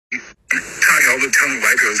Y'all would tell me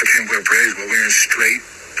white girls that can't wear braids while wearing straight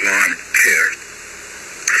blonde hair.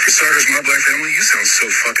 For starters, my black family, you sound so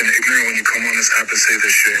fucking ignorant when you come on this app and say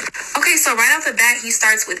this shit. Okay, so right off the bat, he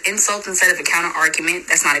starts with insults instead of a counter argument.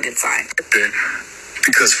 That's not a good sign.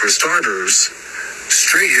 Because for starters,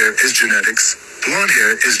 straight hair is genetics, blonde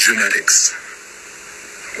hair is genetics.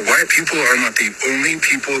 White people are not the only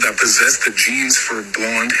people that possess the genes for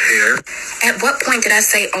blonde hair. At what point did I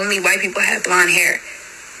say only white people have blonde hair?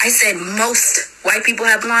 I said most white people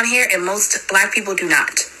have blonde hair and most black people do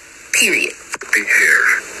not. Period. The hair.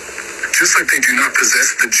 Just like they do not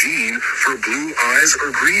possess the gene for blue eyes or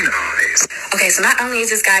green eyes. Okay, so not only is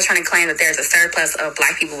this guy trying to claim that there's a surplus of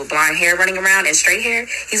black people with blonde hair running around and straight hair,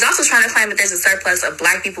 he's also trying to claim that there's a surplus of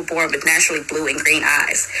black people born with naturally blue and green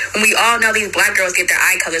eyes. When we all know these black girls get their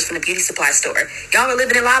eye colors from the beauty supply store. Y'all are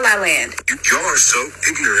living in La La Land. Y'all are so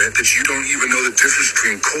ignorant that you don't even know the difference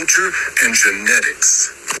between culture and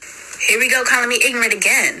genetics. Here we go, calling me ignorant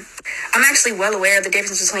again. I'm actually well aware of the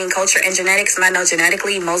difference between culture and genetics, and I know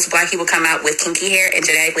genetically most black people come out with kinky hair, and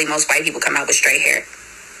genetically most white people come out with straight hair.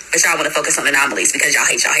 But y'all want to focus on anomalies because y'all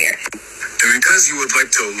hate y'all hair. And because you would like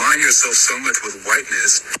to align yourself so much with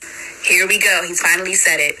whiteness. Here we go, he's finally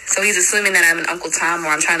said it. So he's assuming that I'm an Uncle Tom, or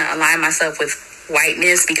I'm trying to align myself with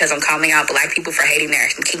whiteness because I'm calling out black people for hating their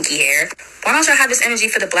kinky hair. Why don't y'all have this energy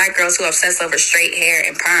for the black girls who obsess over straight hair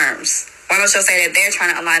and perms? Why don't y'all say that they're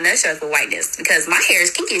trying to align themselves with whiteness? Because my hair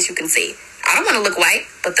is kinky, as you can see. I don't want to look white,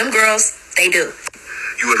 but them girls, they do.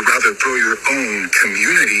 You would rather throw your own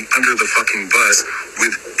community under the fucking bus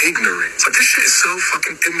with ignorance. Like, this shit is so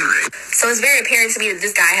fucking ignorant. So it's very apparent to me that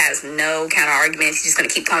this guy has no counter arguments. He's just going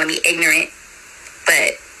to keep calling me ignorant.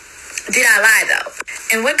 But did I lie, though?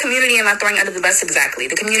 And what community am I throwing under the bus exactly?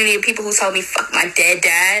 The community of people who told me, fuck my dead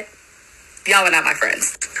dad? Y'all are not my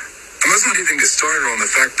friends. And let's not even get started on the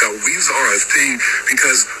fact that weaves are a thing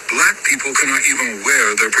because black people cannot even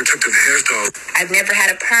wear their protective hairstyle. I've never had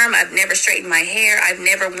a perm. I've never straightened my hair. I've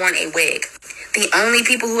never worn a wig. The only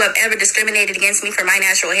people who have ever discriminated against me for my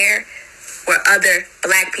natural hair were other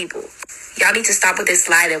black people. Y'all need to stop with this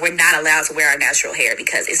lie that we're not allowed to wear our natural hair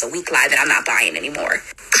because it's a weak lie that I'm not buying anymore.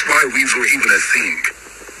 That's why weaves were even a thing.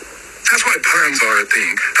 That's why perms are a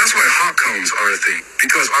thing. That's why hot combs are a thing.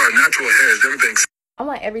 Because our natural hair has never been. I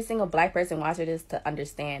want every single black person watching this to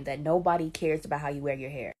understand that nobody cares about how you wear your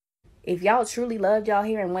hair. If y'all truly loved y'all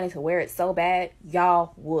hair and wanted to wear it so bad,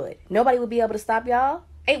 y'all would. Nobody would be able to stop y'all.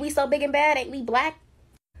 Ain't we so big and bad? Ain't we black?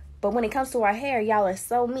 But when it comes to our hair, y'all are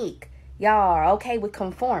so meek. Y'all are okay with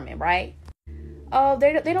conforming, right? Oh,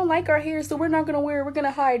 they don't like our hair, so we're not going to wear it. We're going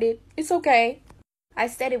to hide it. It's okay. I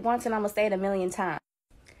said it once and I'm going to say it 1,000,000 times.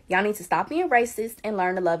 Y'all need to stop being racist and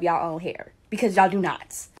learn to love y'all own hair. Because y'all do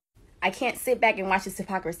not. I can't sit back and watch this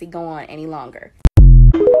hypocrisy go on any longer.